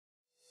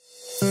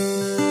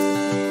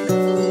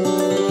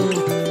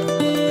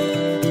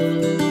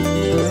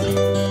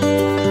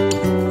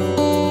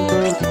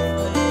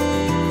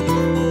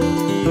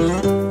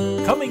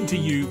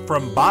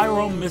From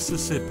Byram,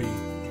 Mississippi,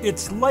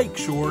 it's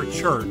Lakeshore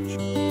Church.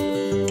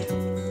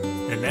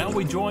 And now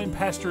we join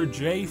Pastor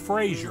Jay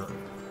Frazier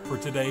for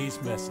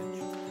today's message.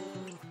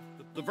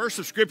 The verse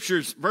of Scripture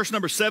is verse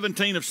number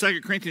 17 of 2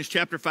 Corinthians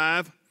chapter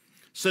 5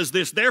 says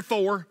this,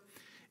 "Therefore,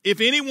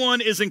 if anyone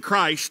is in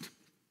Christ,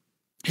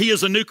 he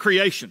is a new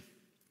creation.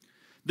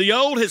 The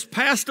old has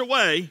passed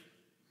away,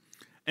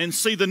 and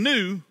see, the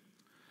new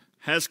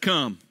has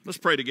come." Let's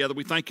pray together.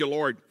 We thank you,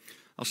 Lord.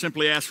 I'll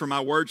simply ask for my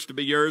words to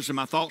be yours and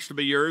my thoughts to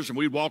be yours, and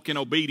we walk in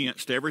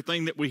obedience to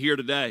everything that we hear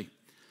today.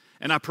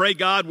 And I pray,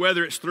 God,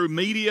 whether it's through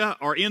media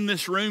or in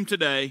this room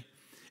today,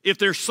 if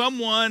there's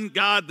someone,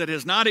 God, that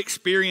has not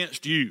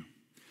experienced you,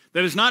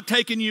 that has not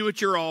taken you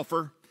at your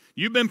offer,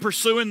 you've been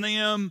pursuing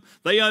them,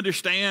 they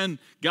understand,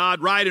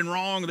 God, right and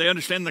wrong, they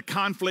understand the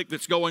conflict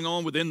that's going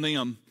on within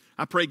them.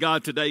 I pray,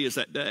 God, today is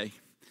that day.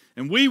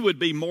 And we would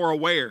be more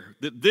aware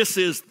that this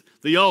is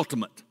the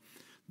ultimate,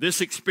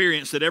 this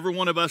experience that every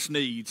one of us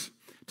needs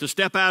to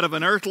step out of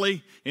an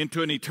earthly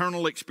into an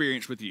eternal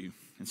experience with you.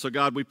 And so,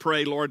 God, we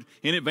pray, Lord,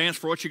 in advance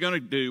for what you're going to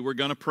do. We're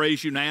going to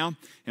praise you now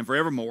and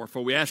forevermore.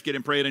 For we ask it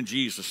and pray it in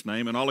Jesus'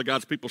 name. And all of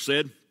God's people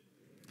said,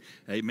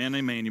 amen,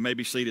 amen. You may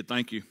be seated.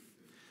 Thank you.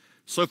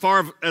 So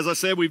far, as I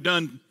said, we've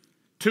done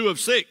 2 of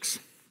 6.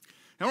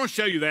 I want to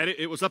show you that.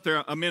 It was up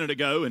there a minute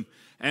ago.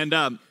 And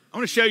I want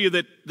to show you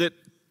that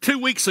 2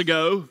 weeks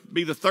ago,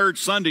 be the 3rd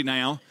Sunday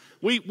now,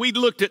 we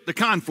looked at the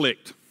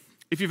conflict.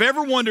 If you've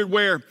ever wondered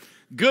where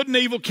good and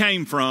evil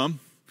came from,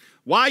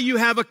 why you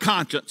have a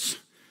conscience,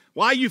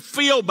 why you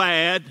feel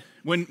bad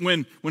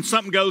when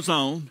something goes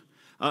on,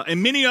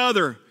 and many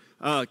other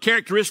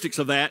characteristics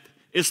of that,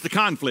 it's the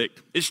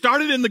conflict. It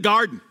started in the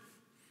garden.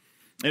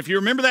 If you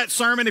remember that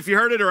sermon, if you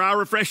heard it, or I'll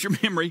refresh your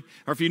memory,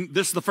 or if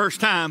this is the first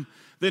time,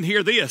 then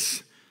hear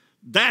this.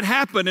 That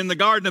happened in the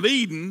Garden of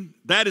Eden.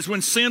 That is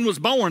when sin was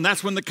born.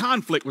 That's when the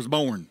conflict was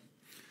born.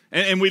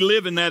 And we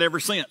live in that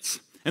ever since.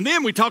 And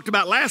then we talked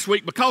about last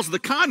week, because of the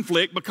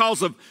conflict,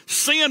 because of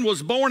sin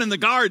was born in the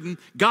garden,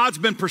 God's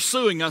been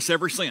pursuing us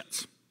ever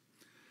since.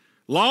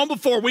 Long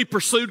before we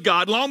pursued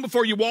God, long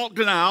before you walked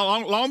an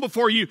aisle, long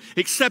before you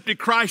accepted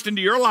Christ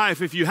into your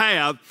life, if you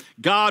have,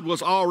 God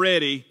was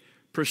already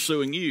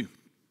pursuing you.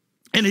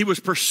 And he was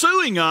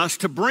pursuing us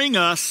to bring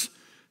us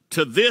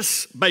to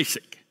this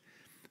basic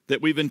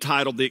that we've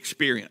entitled the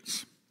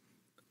experience.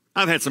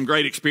 I've had some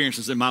great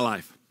experiences in my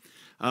life.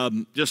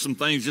 Just some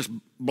things just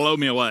blow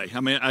me away.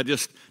 I mean, I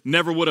just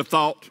never would have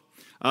thought.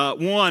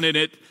 One, and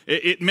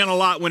it meant a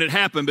lot when it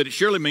happened, but it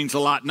surely means a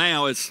lot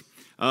now.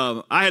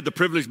 I had the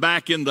privilege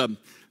back in the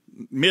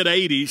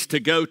mid-'80s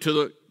to go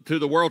to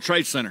the World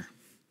Trade Center.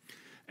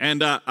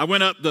 And I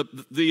went up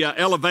the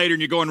elevator,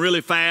 and you're going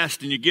really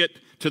fast, and you get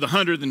to the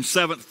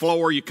 107th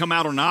floor. You come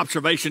out on the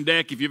observation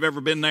deck, if you've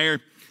ever been there.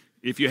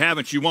 If you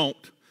haven't, you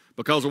won't,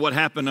 because of what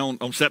happened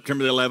on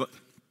September the 11th,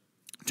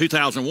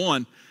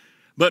 2001.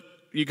 But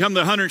you come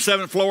to the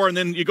 107th floor, and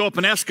then you go up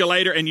an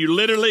escalator, and you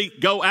literally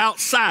go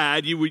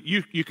outside.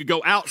 You could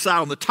go outside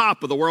on the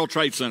top of the World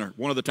Trade Center,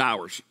 one of the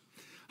towers.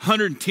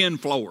 110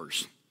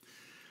 floors.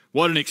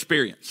 What an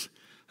experience.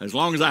 As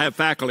long as I have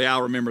faculty,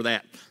 I'll remember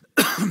that.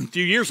 A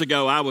few years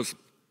ago, I was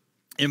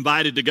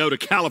invited to go to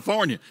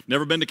California.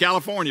 Never been to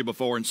California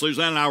before. And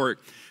Suzanne and I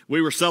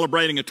were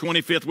celebrating a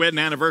 25th wedding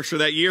anniversary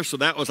that year, so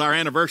that was our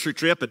anniversary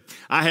trip. And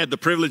I had the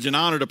privilege and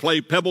honor to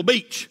play Pebble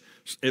Beach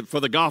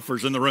for the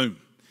golfers in the room.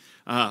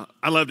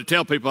 I love to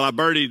tell people I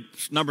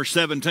birdied number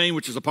 17,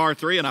 which is a par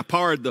 3, and I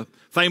parred the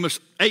famous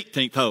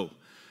 18th hole.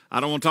 I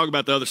don't want to talk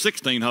about the other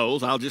 16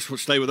 holes. I'll just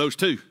stay with those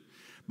 2.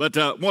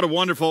 But what a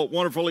wonderful,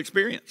 wonderful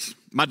experience.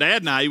 My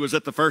dad and I, he was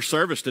at the first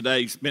service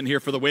today. He's been here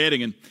for the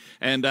wedding,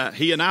 and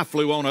he and I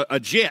flew on a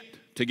jet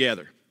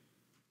together.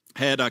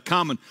 Had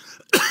common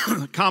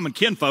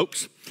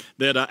kinfolks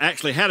that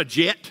actually had a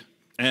jet,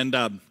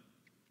 and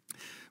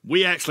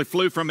we actually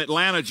flew from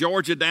Atlanta,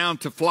 Georgia, down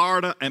to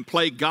Florida and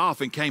played golf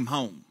and came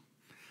home.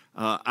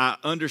 I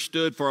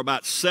understood for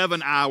about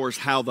 7 hours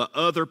how the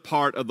other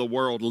part of the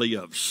world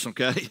lives,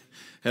 okay?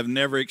 Have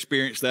never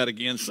experienced that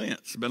again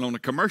since. Been on a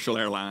commercial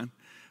airline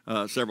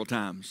several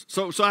times.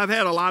 So I've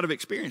had a lot of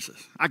experiences.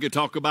 I could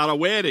talk about a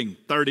wedding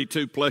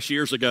 32 plus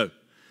years ago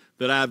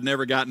that I've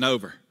never gotten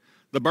over.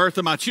 The birth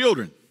of my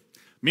children.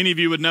 Many of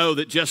you would know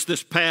that just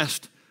this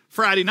past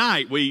Friday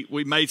night, we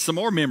made some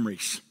more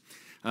memories.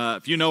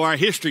 If you know our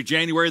history,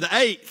 January the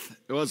 8th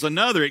was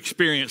another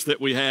experience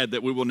that we had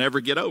that we will never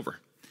get over.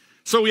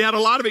 So we had a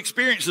lot of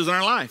experiences in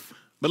our life.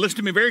 But listen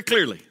to me very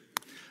clearly.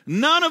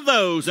 None of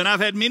those, and I've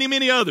had many,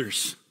 many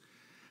others,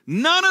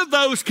 none of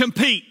those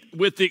compete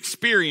with the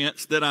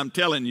experience that I'm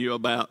telling you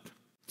about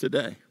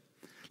today.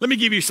 Let me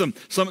give you some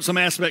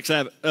aspects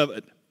of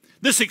it.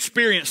 This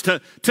experience,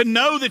 to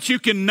know that you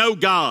can know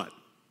God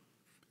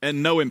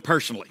and know Him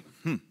personally.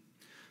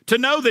 To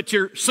know that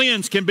your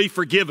sins can be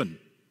forgiven.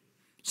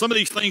 Some of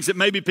these things that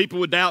maybe people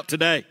would doubt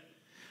today.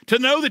 To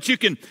know that you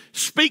can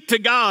speak to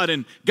God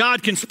and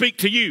God can speak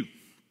to you.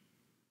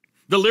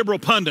 The liberal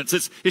pundits,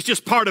 it's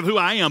just part of who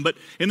I am. But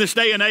in this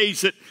day and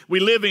age that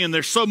we live in,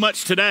 there's so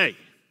much today.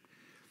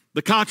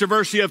 The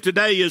controversy of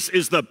today is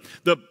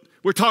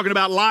we're talking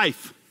about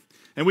life.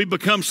 And we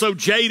become so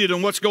jaded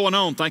on what's going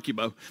on. Thank you,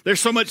 Bo. There's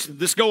so much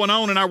that's going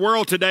on in our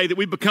world today that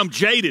we become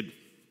jaded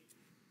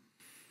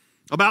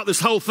about this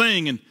whole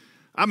thing. And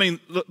I mean,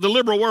 the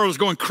liberal world is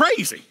going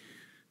crazy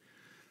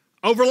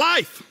over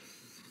life.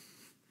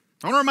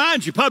 I want to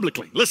remind you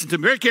publicly, listen to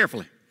me very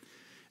carefully.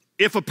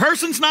 If a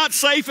person's not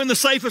safe in the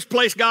safest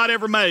place God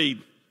ever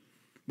made,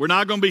 we're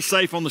not going to be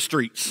safe on the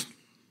streets.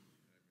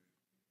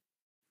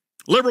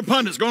 Liberal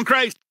pundits going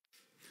crazy.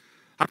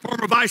 Our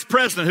former vice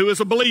president, who is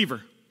a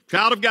believer,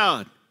 child of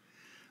God,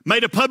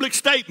 made a public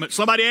statement.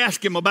 Somebody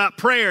asked him about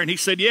prayer, and he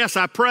said, yes,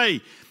 I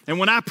pray. And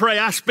when I pray,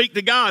 I speak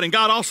to God, and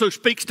God also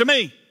speaks to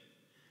me.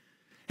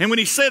 And when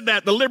he said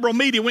that, the liberal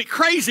media went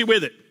crazy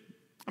with it.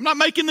 I'm not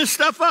making this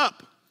stuff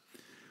up.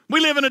 We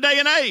live in a day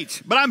and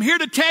age, but I'm here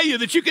to tell you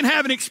that you can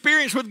have an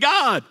experience with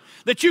God,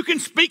 that you can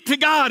speak to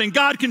God and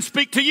God can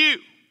speak to you.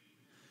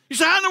 You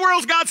say, how in the world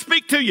does God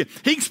speak to you?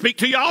 He can speak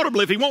to you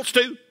audibly if he wants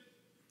to.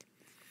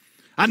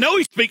 I know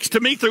he speaks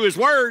to me through his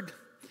word.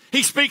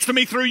 He speaks to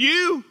me through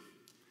you.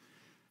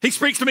 He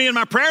speaks to me in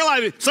my prayer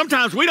life.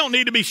 Sometimes we don't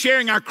need to be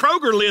sharing our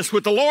Kroger list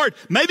with the Lord.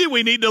 Maybe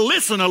we need to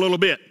listen a little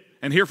bit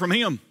and hear from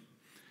him.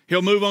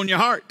 He'll move on your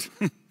heart.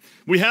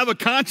 We have a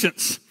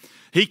conscience.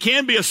 He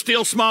can be a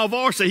still small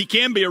voice. He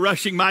can be a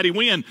rushing mighty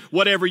wind,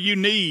 whatever you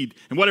need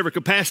and whatever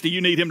capacity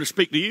you need him to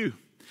speak to you.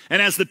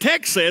 And as the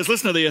text says,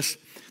 listen to this,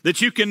 that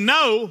you can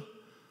know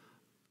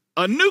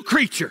a new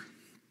creature.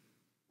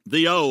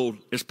 The old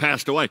is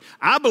passed away.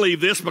 I believe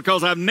this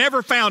because I've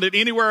never found it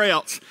anywhere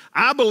else.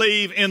 I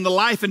believe in the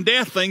life and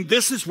death thing.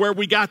 This is where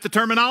we got the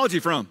terminology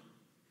from.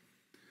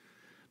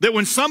 That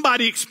when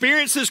somebody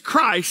experiences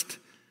Christ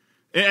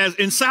as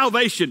in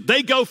salvation,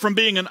 they go from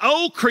being an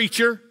old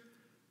creature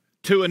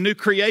to a new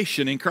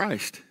creation in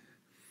Christ.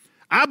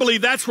 I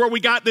believe that's where we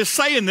got this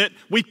saying that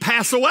we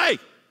pass away.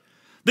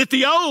 That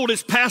the old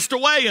is passed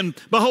away and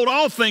behold,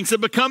 all things have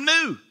become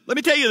new. Let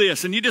me tell you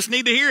this, and you just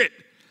need to hear it.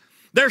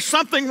 There's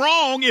something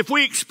wrong if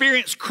we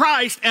experience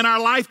Christ and our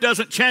life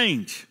doesn't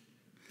change.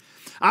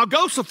 I'll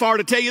go so far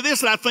to tell you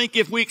this, that I think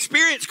if we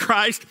experience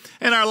Christ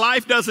and our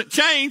life doesn't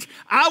change,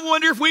 I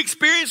wonder if we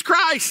experience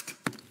Christ.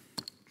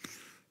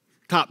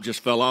 Top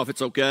just fell off,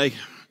 it's okay.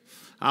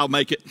 I'll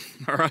make it,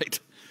 all right.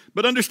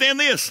 But understand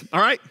this,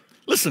 all right?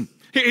 Listen,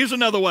 here's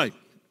another way.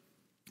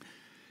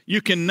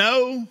 You can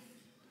know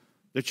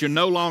that you're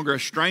no longer a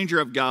stranger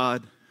of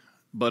God,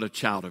 but a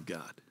child of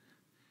God.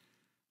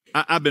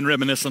 I've been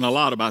reminiscing a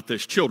lot about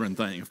this children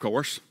thing, of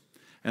course.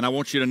 And I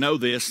want you to know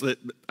this, that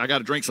I got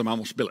to drink some, I'm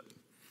going to spill it.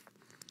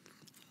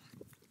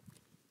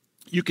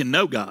 You can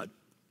know God.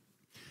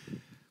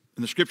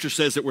 And the scripture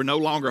says that we're no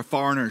longer a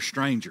foreigner or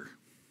stranger,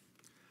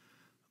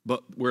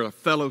 but we're a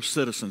fellow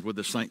citizens with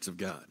the saints of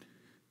God.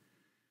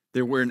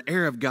 That we're an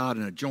heir of God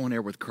and a joint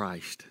heir with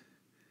Christ.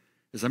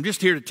 As I'm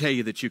just here to tell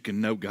you that you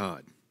can know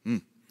God.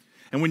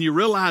 And when you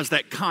realize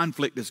that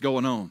conflict is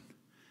going on,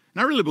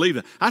 and I really believe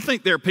it. I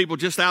think there are people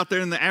just out there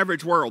in the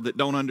average world that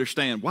don't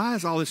understand. Why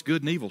is all this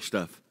good and evil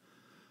stuff?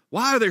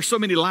 Why are there so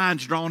many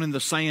lines drawn in the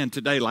sand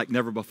today like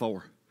never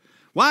before?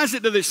 Why is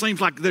it that it seems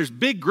like there's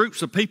big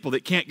groups of people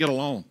that can't get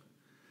along?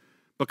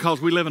 Because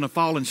we live in a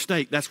fallen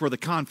state. That's where the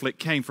conflict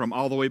came from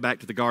all the way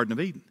back to the Garden of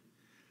Eden.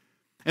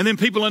 And then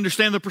people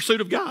understand the pursuit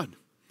of God.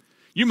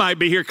 You might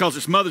be here because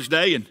it's Mother's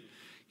Day and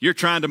you're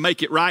trying to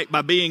make it right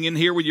by being in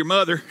here with your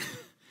mother.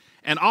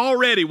 And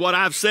already what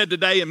I've said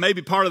today and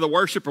maybe part of the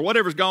worship or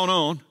whatever's going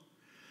on,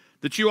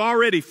 that you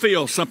already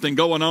feel something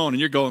going on and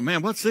you're going,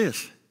 man, what's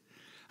this?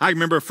 I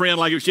remember a friend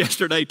like it was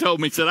yesterday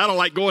told me, he said, I don't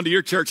like going to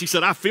your church. He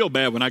said, I feel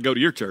bad when I go to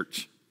your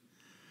church.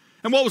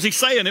 And what was he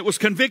saying? It was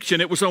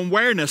conviction. It was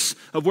awareness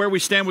of where we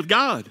stand with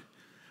God.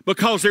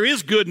 Because there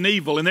is good and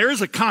evil and there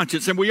is a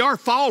conscience and we are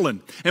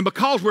fallen. And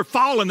because we're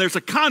fallen, there's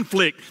a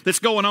conflict that's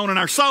going on in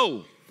our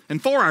soul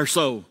and for our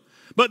soul.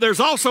 But there's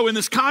also in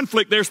this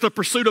conflict, there's the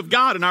pursuit of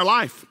God in our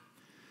life.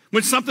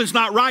 When something's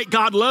not right,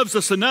 God loves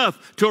us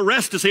enough to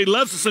arrest us. He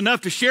loves us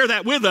enough to share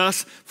that with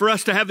us for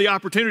us to have the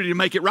opportunity to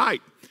make it right.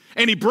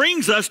 And he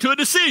brings us to a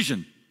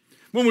decision.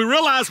 When we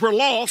realize we're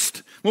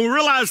lost, when we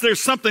realize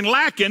there's something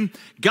lacking,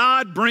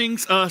 God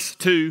brings us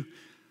to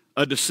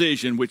a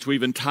decision which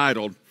we've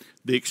entitled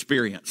the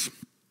experience.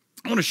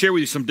 I want to share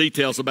with you some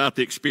details about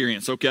the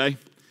experience, okay?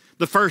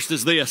 The first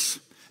is this,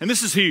 and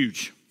this is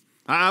huge.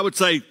 I would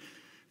say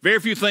very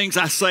few things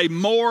I say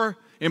more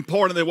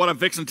important than what I'm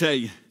fixing to tell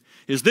you.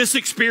 Is this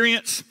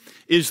experience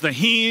is the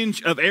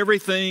hinge of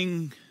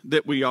everything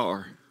that we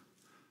are.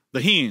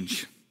 The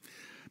hinge.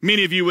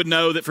 Many of you would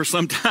know that for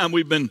some time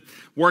we've been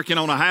working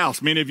on a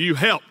house. Many of you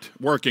helped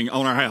working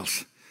on our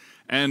house.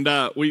 And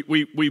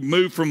we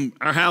moved from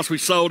our house, we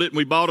sold it, and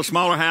we bought a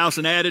smaller house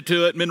and added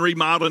to it and been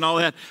remodeling all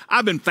that.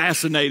 I've been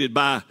fascinated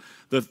by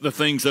the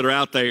things that are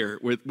out there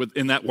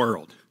in that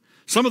world.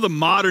 Some of the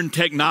modern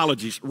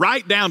technologies,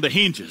 right down to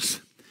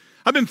hinges.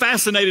 I've been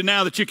fascinated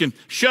now that you can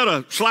shut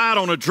a slide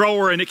on a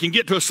drawer and it can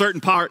get to a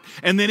certain part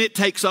and then it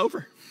takes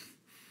over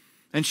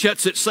and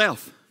shuts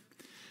itself.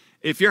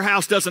 If your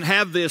house doesn't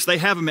have this, they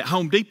have them at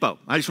Home Depot.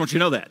 I just want you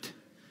to know that.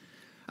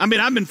 I mean,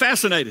 I've been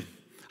fascinated.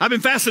 I've been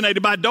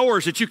fascinated by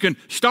doors that you can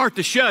start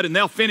to shut and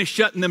they'll finish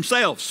shutting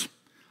themselves.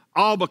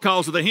 all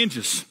because of the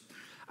hinges.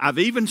 I've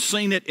even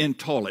seen it in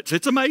toilets.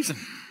 It's amazing.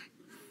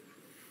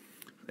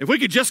 If we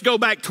could just go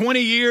back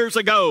 20 years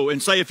ago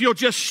and say, if you'll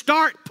just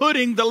start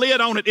putting the lid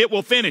on it, it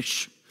will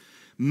finish.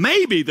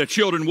 Maybe the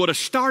children would have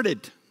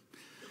started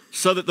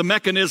so that the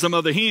mechanism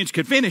of the hinge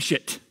could finish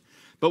it.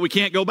 But we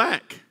can't go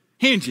back.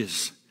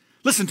 Hinges.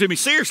 Listen to me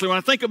seriously. When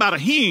I think about a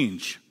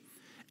hinge,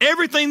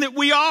 everything that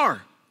we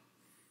are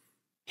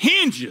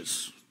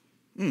hinges.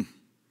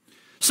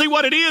 See,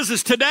 what it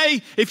is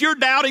today, if you're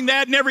doubting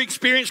that, never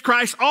experienced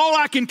Christ, all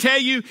I can tell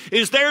you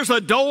is there's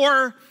a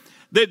door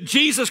that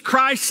Jesus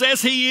Christ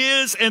says he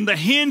is, and the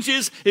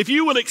hinges, if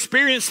you will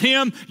experience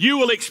him, you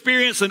will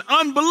experience an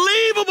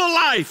unbelievable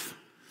life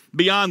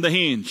beyond the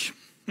hinge.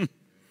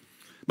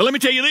 But let me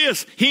tell you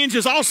this, hinge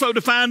is also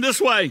defined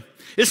this way.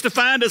 It's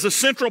defined as a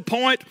central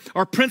point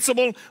or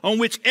principle on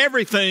which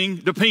everything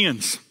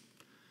depends.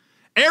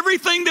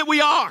 Everything that we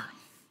are,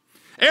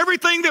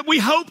 everything that we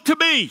hope to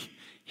be,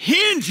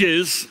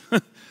 hinges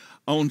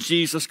on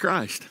Jesus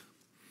Christ.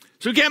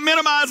 So you can't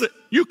minimize it.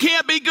 You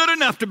can't be good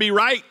enough to be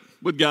right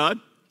with God.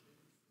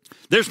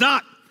 There's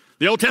not.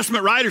 The Old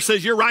Testament writer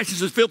says you're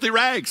righteous as filthy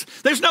rags.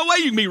 There's no way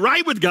you can be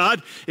right with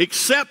God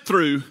except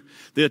through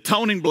the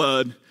atoning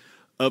blood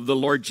of the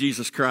Lord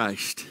Jesus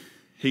Christ.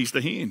 He's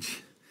the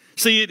hinge.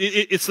 See,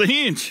 it's the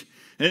hinge.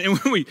 And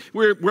we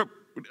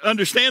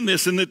understand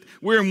this in that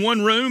we're in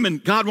one room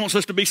and God wants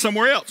us to be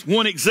somewhere else.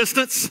 One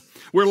existence.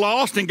 We're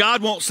lost and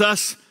God wants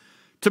us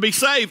to be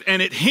saved.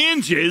 And it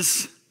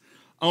hinges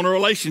on a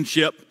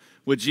relationship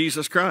with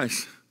Jesus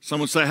Christ.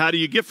 Someone say, how do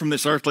you get from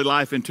this earthly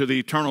life into the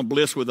eternal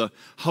bliss with a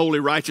holy,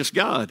 righteous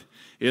God?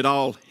 It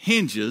all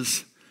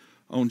hinges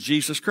on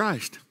Jesus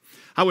Christ.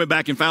 I went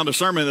back and found a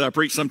sermon that I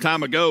preached some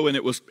time ago, and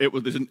it was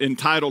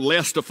entitled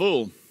Less to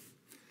Full.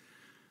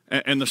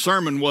 And the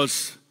sermon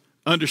was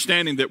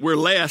understanding that we're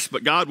less,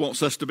 but God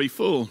wants us to be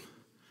full.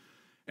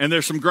 And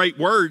there's some great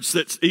words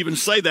that even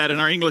say that in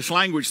our English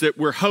language, that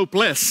we're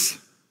hopeless.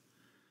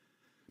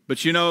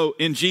 But you know,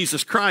 in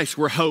Jesus Christ,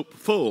 we're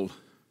hopeful.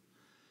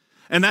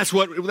 And that's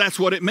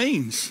what it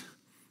means.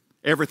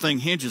 Everything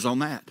hinges on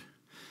that.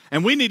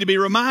 And we need to be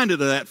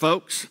reminded of that,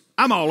 folks.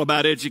 I'm all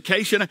about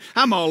education.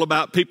 I'm all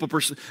about people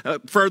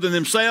furthering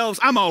themselves.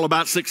 I'm all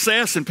about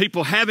success and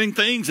people having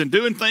things and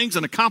doing things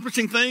and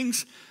accomplishing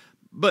things.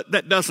 But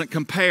that doesn't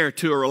compare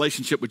to a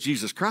relationship with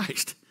Jesus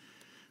Christ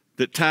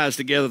that ties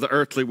together the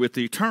earthly with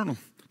the eternal.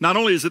 Not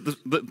only is it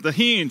the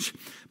hinge,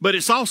 but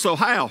it's also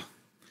how.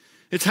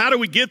 It's how do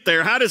we get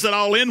there? How does it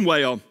all end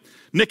well?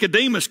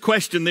 Nicodemus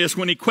questioned this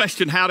when he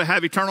questioned how to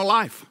have eternal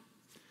life.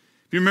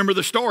 If you remember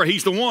the story,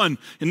 he's the one,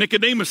 and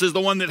Nicodemus is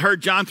the one that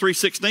heard John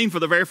 3:16 for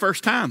the very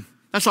first time.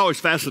 That's always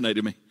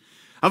fascinated me.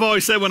 I've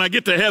always said when I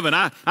get to heaven,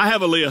 I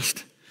have a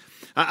list.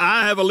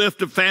 I have a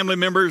list of family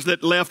members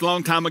that left a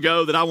long time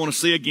ago that I want to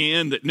see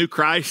again, that knew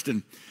Christ,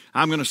 and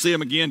I'm going to see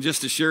them again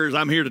just as sure as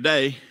I'm here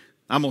today.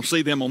 I'm going to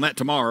see them on that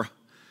tomorrow.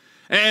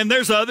 And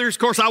there's others. Of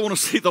course, I want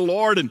to see the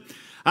Lord, and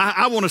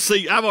I want to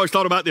see, I've always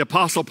thought about the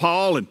Apostle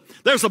Paul, and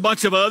there's a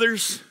bunch of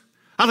others.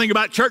 I think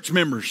about church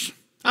members.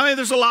 I mean,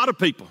 there's a lot of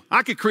people.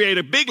 I could create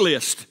a big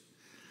list.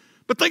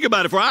 But think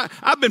about it.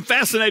 I've been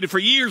fascinated for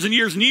years and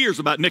years and years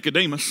about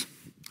Nicodemus.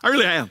 I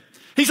really have.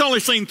 He's only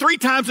seen 3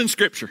 times in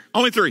Scripture.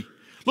 Only 3.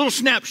 Little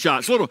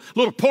snapshots,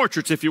 little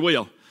portraits, if you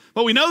will.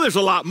 But we know there's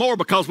a lot more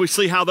because we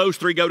see how those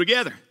 3 go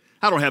together.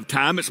 I don't have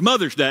time. It's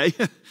Mother's Day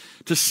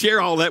to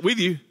share all that with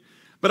you.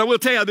 But I will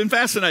tell you, I've been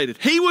fascinated.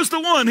 He was the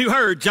one who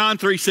heard John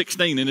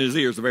 3:16 in his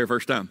ears the very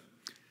first time.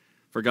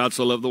 For God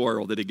so loved the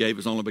world that he gave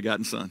his only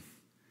begotten Son,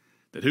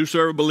 that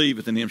whosoever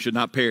believeth in him should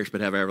not perish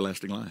but have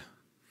everlasting life.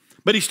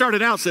 But he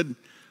started out, said,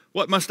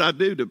 what must I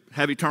do to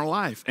have eternal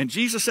life? And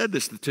Jesus said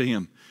this to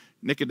him,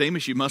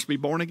 Nicodemus, you must be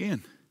born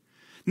again.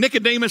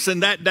 Nicodemus in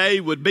that day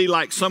would be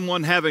like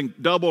someone having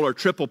double or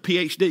triple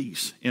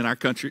PhDs in our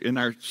country, in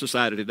our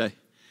society today.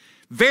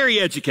 Very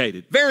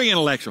educated, very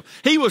intellectual.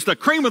 He was the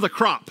cream of the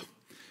crop.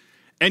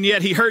 And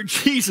yet he heard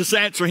Jesus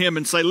answer him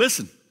and say,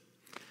 listen,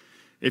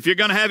 if you're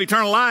going to have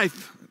eternal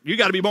life, you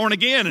got to be born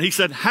again. And he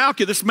said, how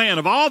can this man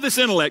of all this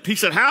intellect, he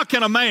said, how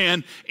can a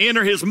man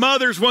enter his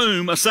mother's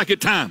womb a second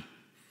time?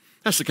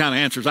 That's the kind of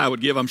answers I would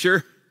give, I'm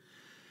sure.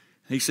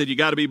 He said, you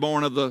got to be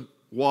born of the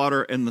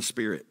water and the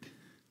Spirit.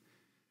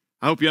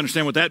 I hope you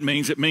understand what that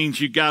means. It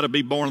means you got to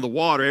be born of the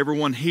water.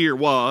 Everyone here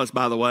was,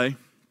 by the way,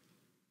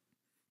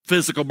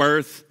 physical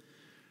birth,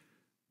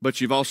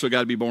 but you've also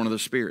got to be born of the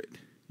Spirit.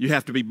 You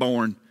have to be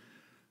born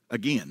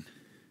again.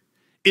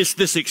 It's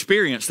this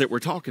experience that we're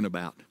talking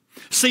about.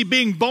 See,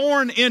 being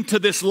born into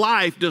this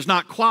life does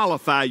not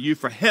qualify you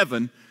for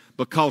heaven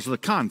because of the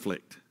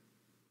conflict.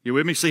 You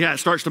with me? See how it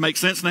starts to make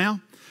sense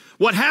now?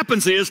 What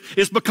happens is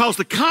because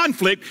the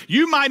conflict,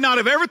 you might not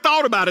have ever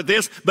thought about it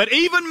this, but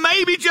even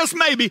maybe, just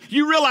maybe,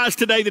 you realize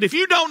today that if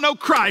you don't know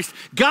Christ,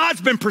 God's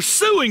been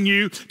pursuing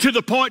you to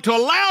the point to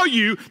allow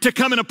you to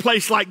come in a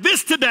place like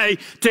this today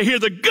to hear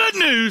the good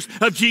news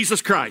of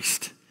Jesus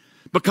Christ,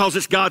 because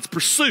it's God's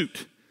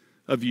pursuit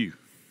of you.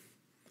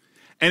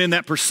 And in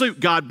that pursuit,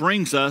 God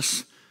brings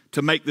us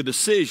to make the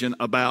decision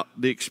about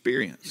the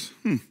experience.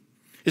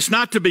 It's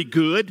not to be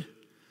good,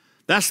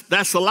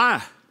 That's a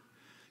lie.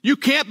 You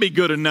can't be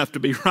good enough to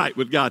be right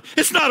with God.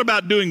 It's not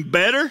about doing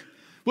better.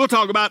 We'll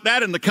talk about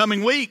that in the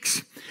coming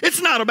weeks.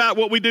 It's not about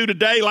what we do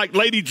today like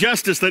Lady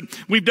Justice, that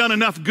we've done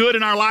enough good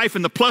in our life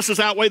and the pluses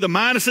outweigh the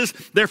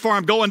minuses, therefore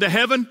I'm going to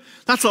heaven.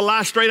 That's a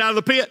lie straight out of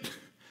the pit.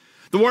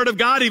 The Word of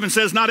God even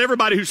says not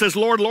everybody who says,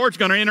 Lord, Lord, is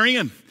going to enter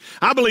in.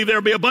 I believe there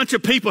will be a bunch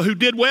of people who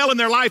did well in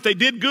their life. They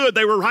did good.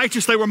 They were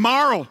righteous. They were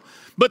moral.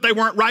 But they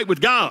weren't right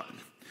with God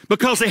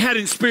because they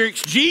hadn't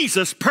experienced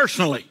Jesus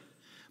personally.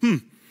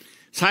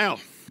 It's how.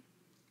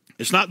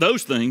 It's not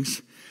those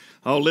things.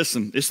 Oh,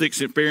 listen, it's the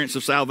experience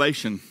of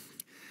salvation.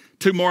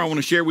 Two more I want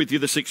to share with you,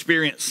 this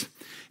experience.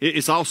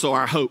 It's also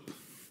our hope.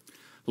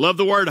 Love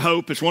the word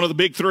hope. It's one of the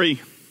big three.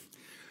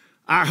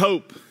 Our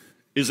hope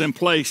is in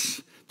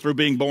place through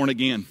being born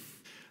again.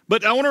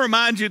 But I want to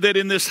remind you that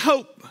in this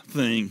hope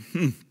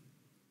thing,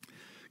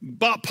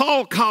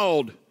 Paul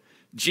called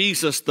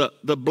Jesus the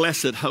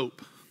blessed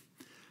hope.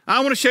 I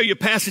want to show you a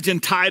passage in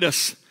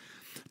Titus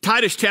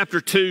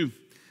chapter 2,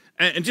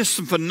 and just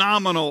some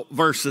phenomenal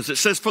verses. It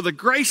says, for the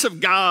grace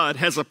of God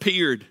has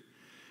appeared,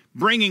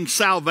 bringing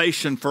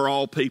salvation for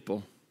all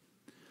people.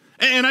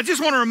 And I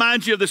just want to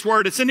remind you of this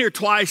word. It's in here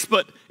twice,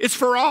 but it's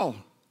for all.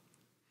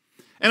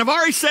 And I've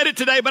already said it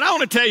today, but I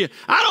want to tell you,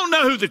 I don't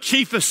know who the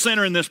chiefest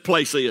sinner in this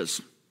place is.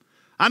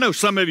 I know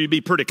some of you be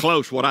pretty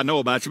close what I know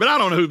about you, but I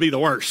don't know who'd be the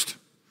worst.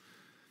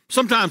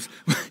 Sometimes,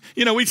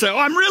 we'd say, oh,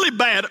 I'm really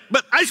bad.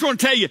 But I just want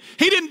to tell you,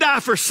 he didn't die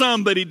for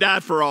some, but he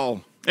died for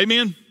all.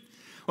 Amen?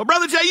 Well,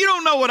 Brother Jay, you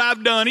don't know what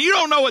I've done. You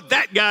don't know what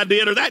that guy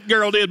did or that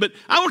girl did. But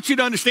I want you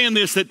to understand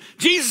this, that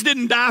Jesus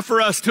didn't die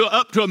for us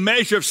up to a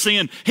measure of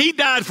sin. He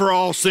died for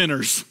all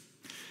sinners.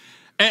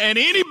 And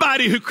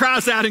anybody who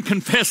cries out and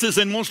confesses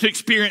and wants to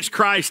experience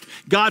Christ,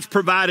 God's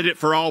provided it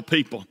for all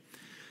people.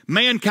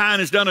 Mankind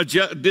has done a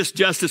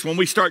disjustice when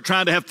we start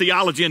trying to have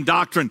theology and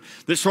doctrine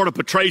that sort of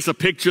portrays a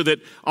picture that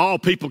all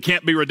people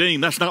can't be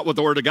redeemed. That's not what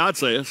the Word of God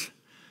says.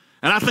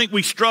 And I think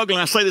we struggle,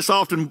 and I say this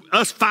often,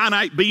 us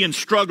finite beings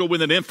struggle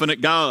with an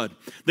infinite God.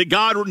 That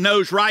God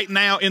knows right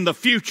now in the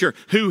future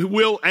who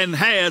will and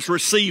has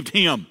received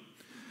Him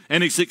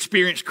and has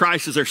experienced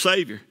Christ as their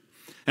Savior.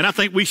 And I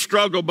think we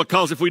struggle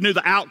because if we knew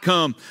the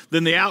outcome,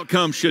 then the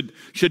outcome should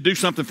do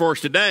something for us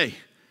today.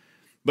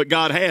 But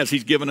God has.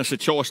 He's given us a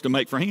choice to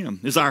make for Him.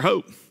 It's our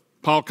hope.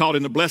 Paul called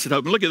it the blessed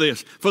hope. And look at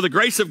this. For the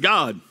grace of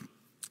God,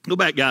 go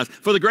back, guys.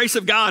 For the grace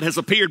of God has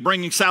appeared,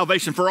 bringing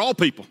salvation for all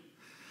people.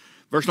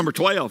 Verse number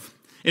 12.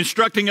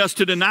 Instructing us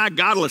to deny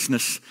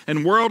godlessness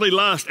and worldly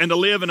lust and to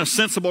live in a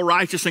sensible,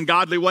 righteous, and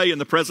godly way in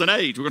the present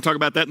age. We're going to talk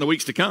about that in the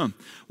weeks to come.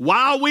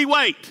 While we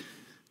wait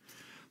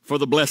for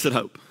the blessed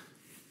hope.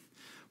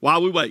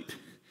 While we wait.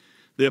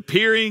 The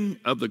appearing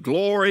of the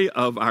glory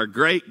of our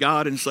great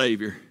God and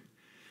Savior,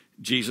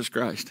 Jesus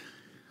Christ.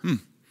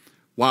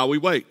 While we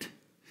wait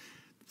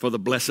for the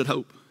blessed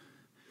hope.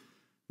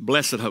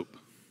 Blessed hope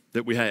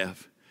that we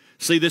have.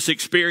 See, this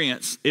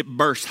experience, it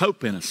bursts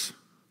hope in us.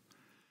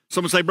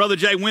 Someone say, Brother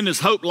Jay, when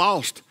is hope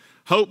lost?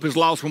 Hope is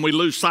lost when we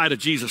lose sight of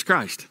Jesus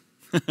Christ.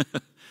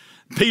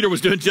 Peter was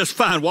doing just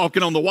fine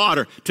walking on the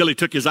water till he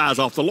took his eyes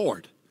off the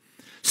Lord.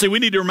 See, we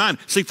need to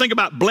think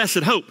about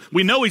blessed hope.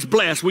 We know He's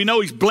blessed. We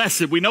know He's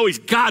blessed. We know He's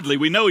godly.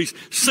 We know He's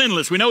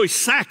sinless. We know He's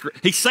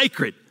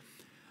sacred.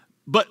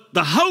 But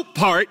the hope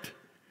part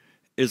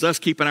is us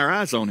keeping our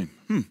eyes on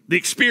Him. The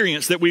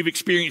experience that we've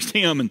experienced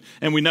Him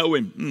and we know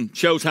Him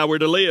shows how we're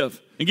to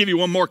live. And give you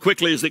one more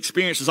quickly, as the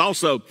experiences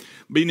also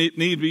need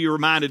to be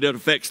reminded it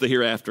affects the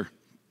hereafter.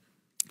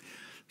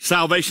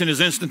 Salvation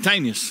is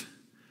instantaneous.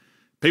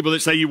 People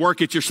that say you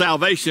work at your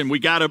salvation, we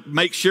got to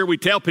make sure we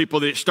tell people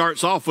that it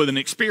starts off with an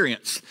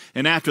experience.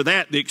 And after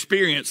that, the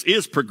experience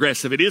is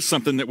progressive. It is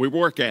something that we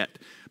work at.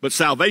 But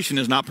salvation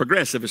is not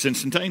progressive. It's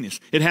instantaneous.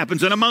 It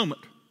happens in a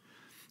moment.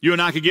 You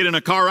and I could get in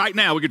a car right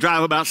now. We could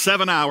drive about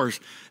 7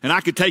 hours, and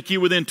I could take you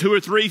within 2 or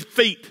 3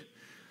 feet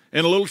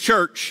in a little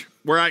church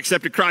where I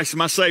accepted Christ as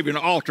my Savior in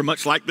an altar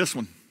much like this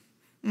one.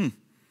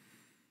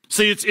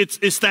 See,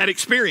 it's that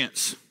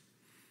experience.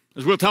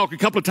 As we'll talk a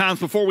couple of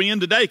times before we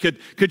end today,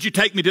 could you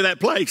take me to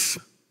that place?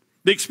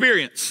 The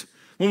experience.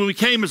 When we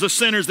came as a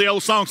sinners, the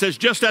old song says,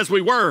 just as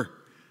we were,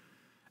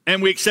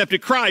 and we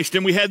accepted Christ,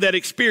 and we had that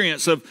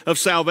experience of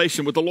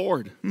salvation with the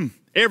Lord.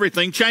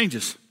 Everything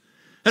changes.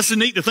 That's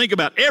neat to think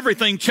about.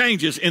 Everything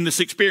changes in this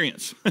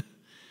experience,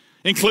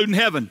 including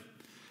heaven.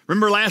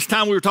 Remember last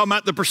time we were talking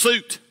about the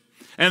pursuit?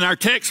 And our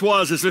text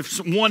was as if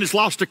one has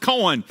lost a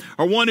coin,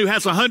 or one who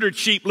has 100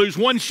 sheep lose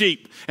one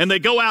sheep, and they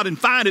go out and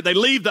find it. They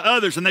leave the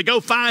others and they go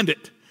find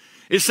it.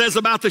 It says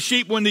about the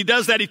sheep, when he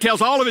does that, he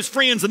tells all of his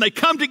friends, and they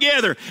come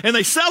together and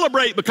they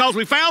celebrate because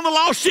we found the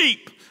lost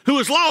sheep who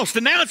was lost,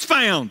 and now it's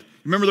found.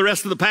 Remember the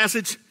rest of the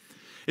passage?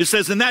 It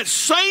says, in that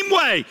same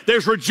way,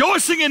 there's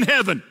rejoicing in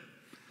heaven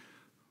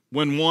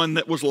when one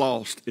that was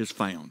lost is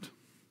found.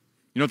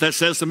 You know what that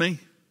says to me?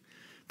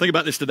 Think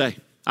about this today.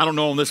 I don't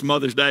know on this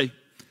Mother's Day,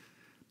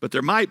 but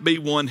there might be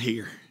one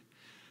here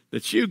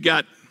that you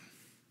got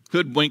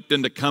hoodwinked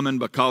into coming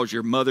because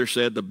your mother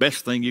said the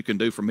best thing you can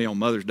do for me on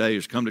Mother's Day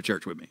is come to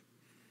church with me.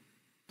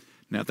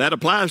 Now, if that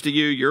applies to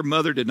you, your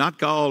mother did not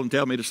call and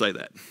tell me to say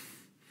that.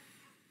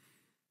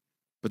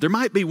 But there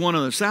might be one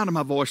on the sound of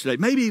my voice today,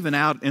 maybe even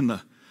out in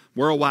the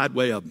World Wide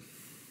Web,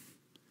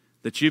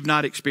 that you've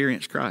not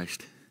experienced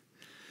Christ.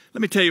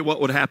 Let me tell you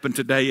what would happen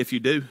today if you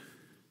do.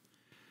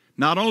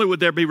 Not only would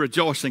there be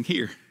rejoicing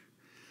here,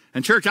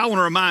 and church, I want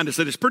to remind us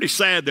that it's pretty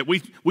sad that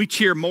we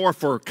cheer more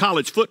for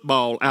college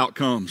football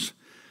outcomes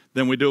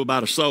than we do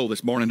about a soul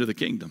that's born into the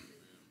kingdom.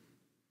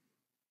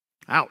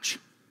 Ouch.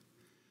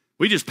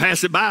 We just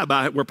pass it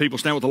by where people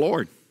stand with the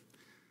Lord.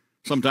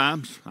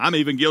 Sometimes. I'm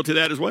even guilty of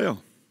that as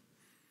well.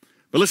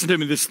 But listen to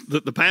me,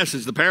 the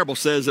passage, the parable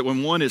says that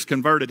when one is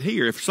converted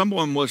here, if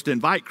someone was to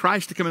invite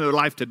Christ to come into their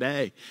life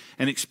today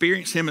and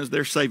experience him as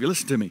their Savior,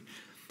 listen to me.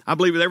 I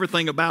believe with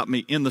everything about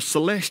me, in the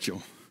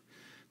celestial,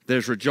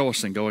 there's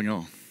rejoicing going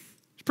on.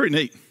 It's pretty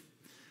neat.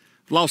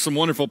 I've lost some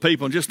wonderful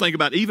people, and just think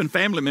about even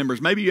family members.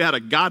 Maybe you had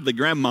a godly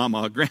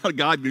grandmama, a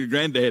godly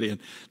granddaddy, and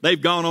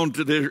they've gone on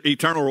to their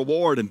eternal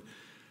reward. And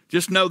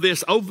just know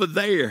this, over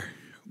there,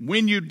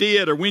 when you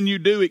did or when you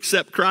do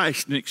accept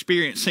Christ and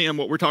experience him,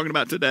 what we're talking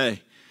about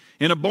today,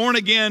 in a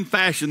born-again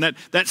fashion,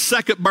 that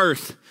second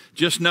birth,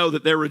 just know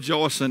that they're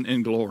rejoicing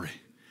in glory.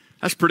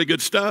 That's pretty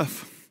good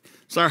stuff.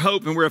 It's our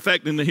hope, and we're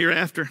affecting the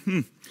hereafter.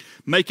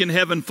 Making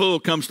heaven full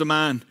comes to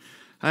mind.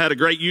 I had a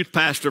great youth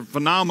pastor,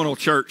 phenomenal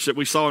church that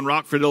we saw in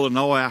Rockford,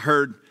 Illinois. I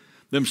heard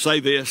them say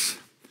this,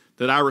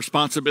 that our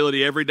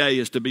responsibility every day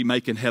is to be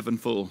making heaven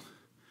full,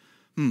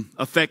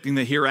 affecting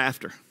the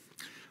hereafter.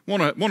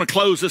 Want to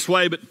close this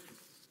way, but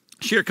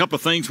share a couple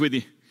of things with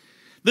you.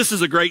 This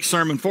is a great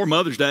sermon for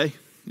Mother's Day.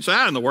 You say,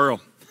 how in the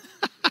world?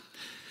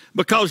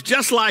 Because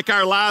just like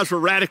our lives were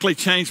radically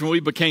changed when we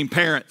became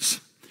parents,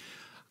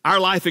 our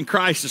life in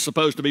Christ is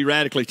supposed to be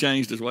radically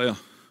changed as well.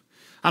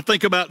 I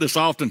think about this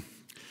often.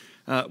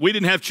 We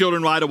didn't have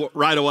children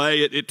right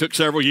away. It took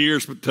several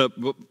years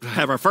to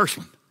have our first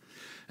one.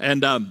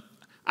 And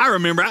I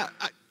remember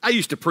I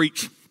used to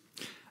preach.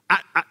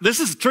 This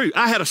is true.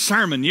 I had a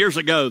sermon years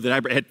ago that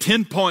I had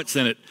 10 points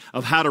in it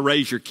of how to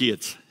raise your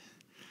kids.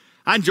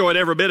 I enjoyed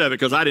every bit of it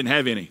because I didn't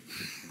have any.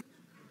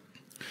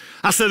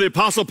 I said the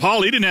Apostle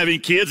Paul, he didn't have any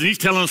kids, and he's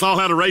telling us all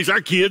how to raise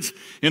our kids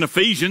in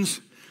Ephesians.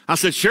 I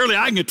said, surely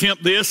I can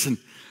attempt this. And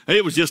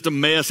it was just a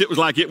mess. It was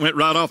like it went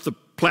right off the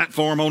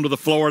platform onto the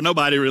floor.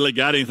 Nobody really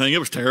got anything. It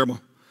was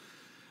terrible.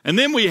 And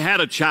then we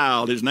had a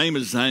child. His name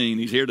is Zane.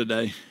 He's here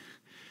today.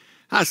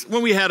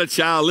 When we had a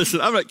child,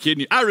 listen, I'm not kidding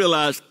you. I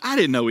realized I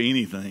didn't know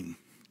anything.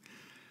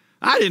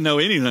 I didn't know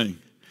anything.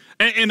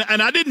 And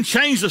I didn't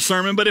change the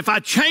sermon, but if I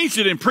changed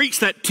it and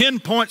preached that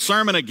 10-point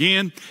sermon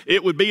again,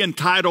 it would be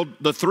entitled,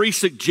 The 3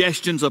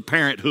 Suggestions of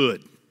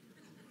Parenthood.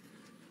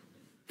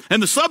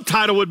 And the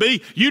subtitle would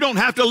be, You Don't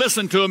Have to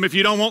Listen to Them If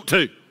You Don't Want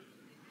to.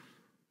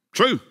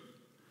 True.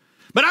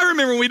 But I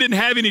remember when we didn't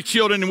have any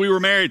children and we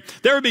were married,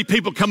 there would be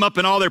people come up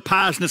in all their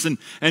piousness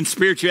and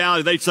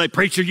spirituality. They'd say,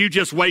 preacher, you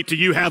just wait till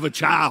you have a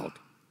child.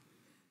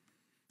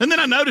 And then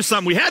I noticed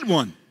something. We had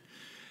one.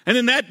 And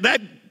then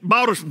that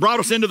brought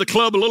us into the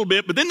club a little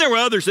bit, but then there were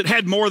others that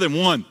had more than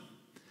one.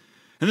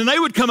 And then they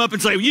would come up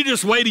and say, well, you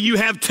just wait till you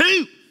have 2.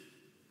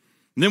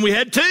 And then we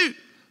had 2.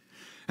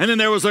 And then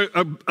there was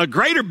a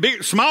greater,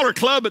 smaller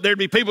club, but there'd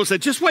be people who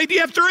said, just wait till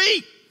you have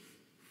 3.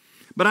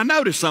 But I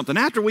noticed something.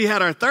 After we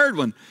had our 3rd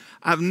one,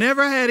 I've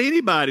never had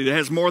anybody that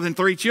has more than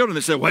 3 children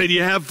that said, wait till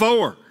you have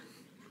 4.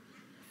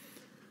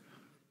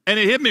 And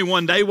it hit me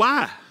one day,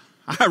 why?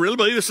 I really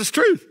believe this is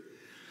truth.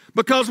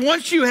 Because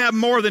once you have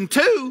more than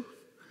 2,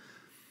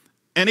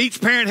 and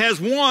each parent has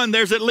 1,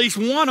 there's at least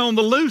 1 on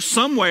the loose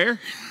somewhere.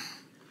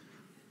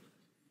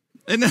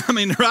 And I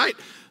mean, right?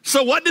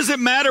 So what does it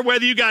matter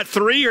whether you got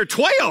 3 or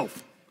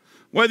 12?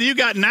 Whether you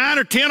got 9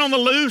 or 10 on the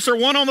loose or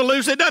 1 on the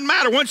loose, it doesn't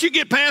matter. Once you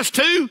get past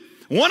 2,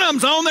 one of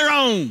them's on their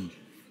own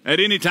at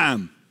any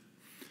time.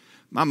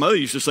 My mother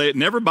used to say it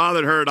never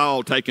bothered her at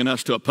all taking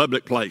us to a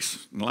public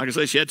place. And like I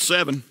said, she had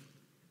 7.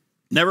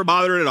 Never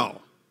bothered her at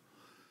all.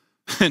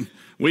 And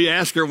we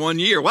asked her one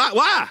year,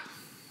 why?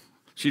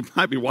 She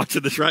might be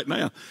watching this right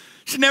now.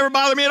 She never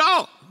bothered me at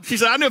all. She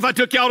said, I knew if I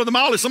took y'all to the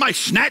mall, if somebody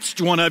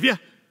snatched one of you.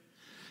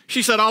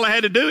 She said, all I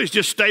had to do is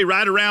just stay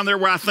right around there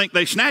where I think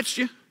they snatched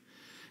you.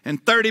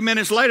 And 30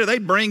 minutes later,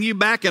 they'd bring you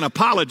back and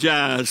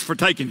apologize for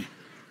taking you.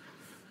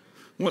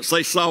 Once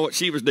they saw what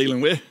she was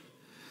dealing with.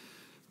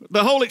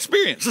 The whole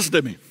experience, listen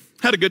to me,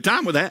 had a good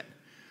time with that.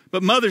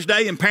 But Mother's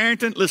Day and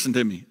parenting, listen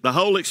to me, the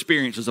whole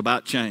experience is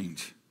about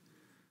change.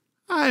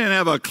 I didn't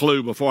have a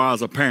clue before I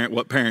was a parent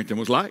what parenting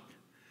was like.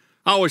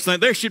 I always think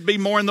there should be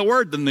more in the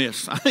Word than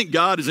this. I think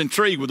God is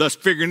intrigued with us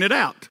figuring it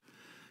out.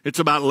 It's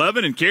about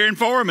loving and caring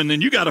for them, and then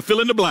you got to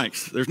fill in the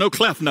blanks. There's no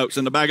cleft notes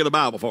in the back of the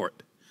Bible for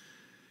it.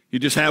 You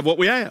just have what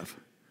we have.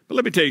 But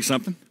let me tell you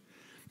something.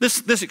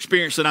 This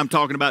experience that I'm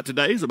talking about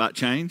today is about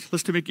change.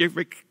 Listen to me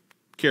very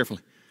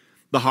carefully.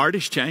 The heart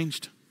is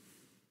changed.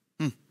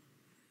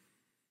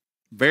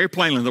 Very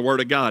plainly in the Word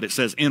of God, it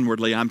says,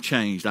 inwardly, I'm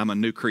changed. I'm a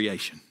new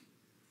creation.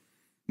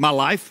 My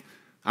life,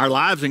 our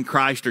lives in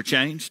Christ are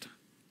changed.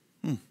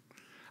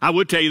 I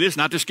would tell you this,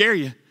 not to scare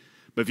you,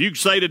 but if you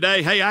say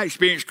today, hey, I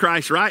experienced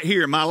Christ right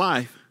here in my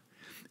life,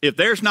 if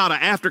there's not an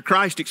after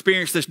Christ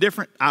experience that's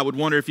different, I would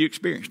wonder if you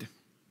experienced it.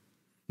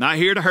 Not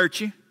here to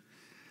hurt you,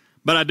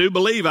 But I do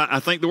believe, I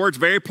think the word's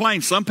very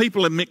plain. Some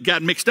people have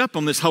got mixed up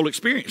on this whole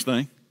experience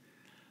thing.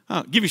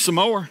 I'll give you some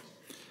more.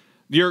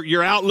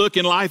 Your outlook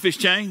in life has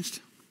changed.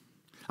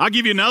 I'll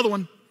give you another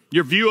one.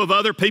 Your view of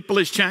other people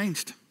has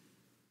changed.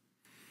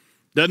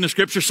 Doesn't the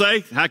scripture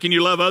say, how can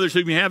you love others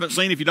whom you haven't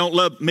seen if you don't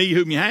love me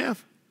whom you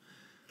have?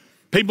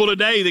 People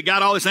today that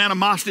got all this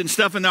animosity and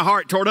stuff in their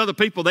heart toward other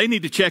people, they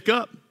need to check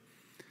up.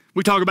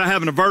 We talk about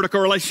having a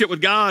vertical relationship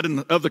with God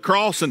and of the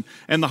cross, and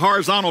the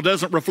horizontal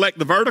doesn't reflect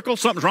the vertical.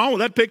 Something's wrong with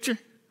that picture.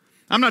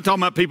 I'm not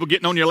talking about people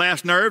getting on your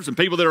last nerves and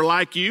people that are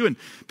like you and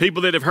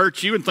people that have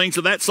hurt you and things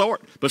of that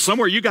sort. But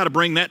somewhere you got to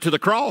bring that to the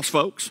cross,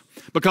 folks,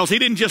 because he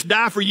didn't just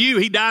die for you.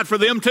 He died for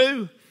them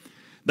too.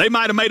 They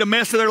might have made a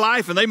mess of their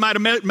life and they might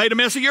have made a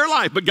mess of your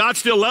life, but God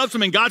still loves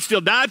them and God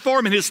still died for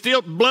them and his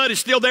blood is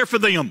still there for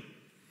them.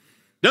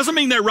 Doesn't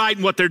mean they're right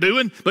in what they're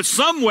doing, but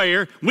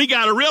somewhere we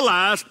got to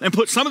realize and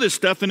put some of this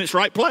stuff in its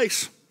right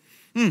place.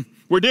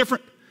 We're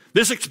different.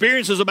 This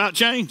experience is about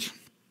change.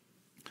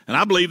 And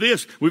I believe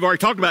this. We've already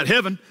talked about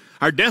heaven.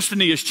 Our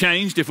destiny has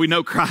changed if we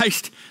know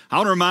Christ. I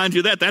want to remind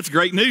you of that. That's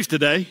great news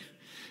today.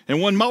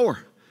 And one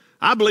more.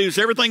 I believe it's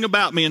everything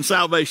about me in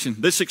salvation,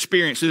 this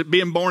experience,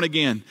 being born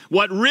again.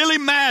 What really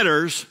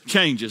matters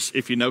changes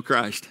if you know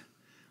Christ.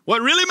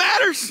 What really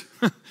matters?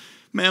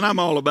 Man, I'm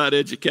all about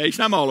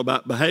education. I'm all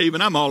about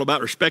behaving. I'm all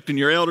about respecting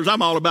your elders.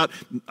 I'm all about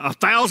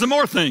 1,000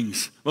 more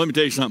things. Well, let me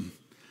tell you something.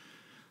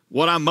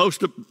 What I'm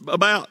most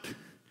about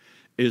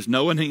is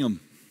knowing him.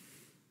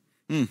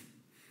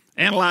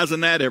 Analyzing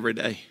that every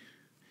day.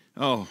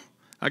 Oh,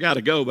 I got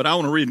to go, but I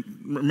want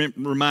to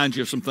remind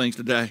you of some things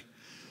today.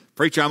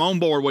 Preacher, I'm on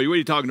board. What are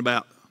you talking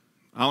about?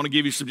 I want to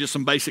give you just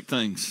some basic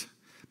things.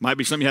 Might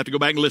be something you have to go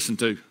back and listen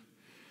to.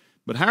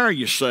 But how are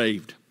you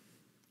saved?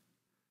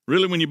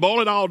 Really, when you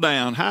boil it all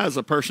down, how is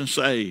a person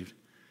saved?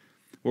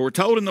 Well, we're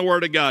told in the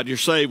Word of God, you're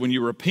saved when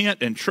you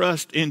repent and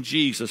trust in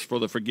Jesus for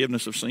the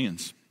forgiveness of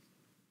sins.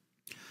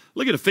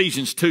 Look at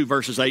Ephesians 2,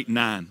 verses 8 and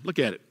 9. Look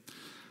at it.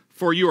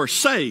 For you are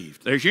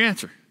saved, there's your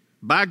answer,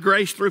 by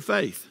grace through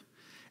faith.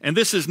 And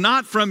this is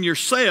not from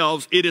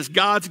yourselves, it is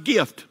God's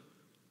gift.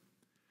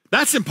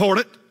 That's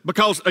important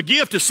because a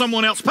gift is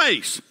someone else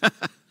pays,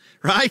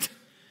 right?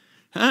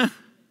 Huh?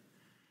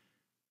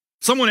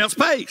 Someone else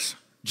pays.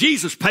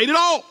 Jesus paid it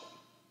all.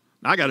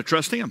 I got to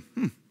trust him.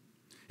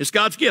 It's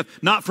God's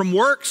gift, not from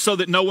works so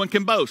that no one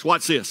can boast.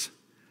 Watch this.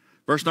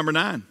 Verse number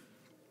 9.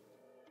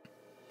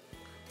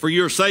 For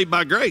you are saved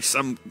by grace.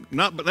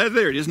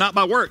 There it is, not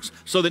by works,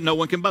 so that no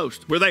one can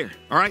boast. We're there,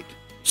 all right?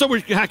 So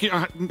how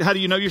do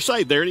you know you're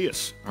saved? There it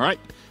is, all right?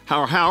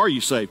 How are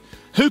you saved?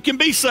 Who can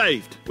be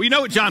saved? Well, you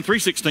know what John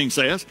 3:16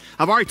 says.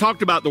 I've already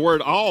talked about the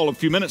word all a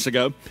few minutes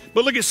ago,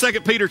 but look at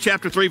 2 Peter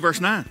chapter 3, verse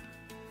 9.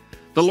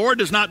 The Lord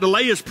does not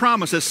delay his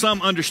promise as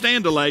some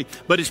understand delay,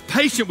 but is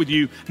patient with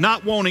you,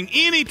 not wanting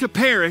any to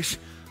perish,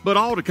 but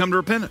all to come to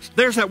repentance.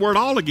 There's that word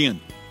all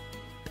again.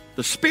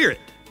 The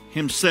Spirit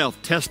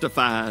himself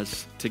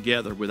testifies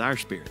together with our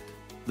spirit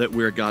that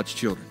we're God's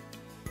children.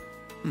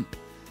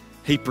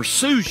 He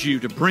pursues you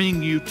to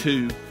bring you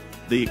to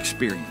the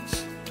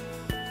experience.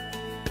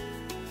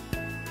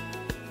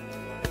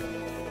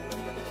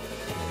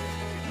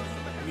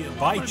 We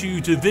invite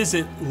you to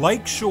visit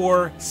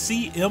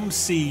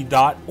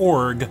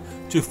lakeshorecmc.org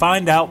to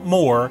find out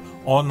more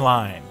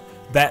online.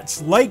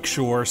 That's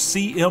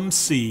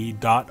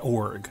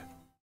lakeshorecmc.org.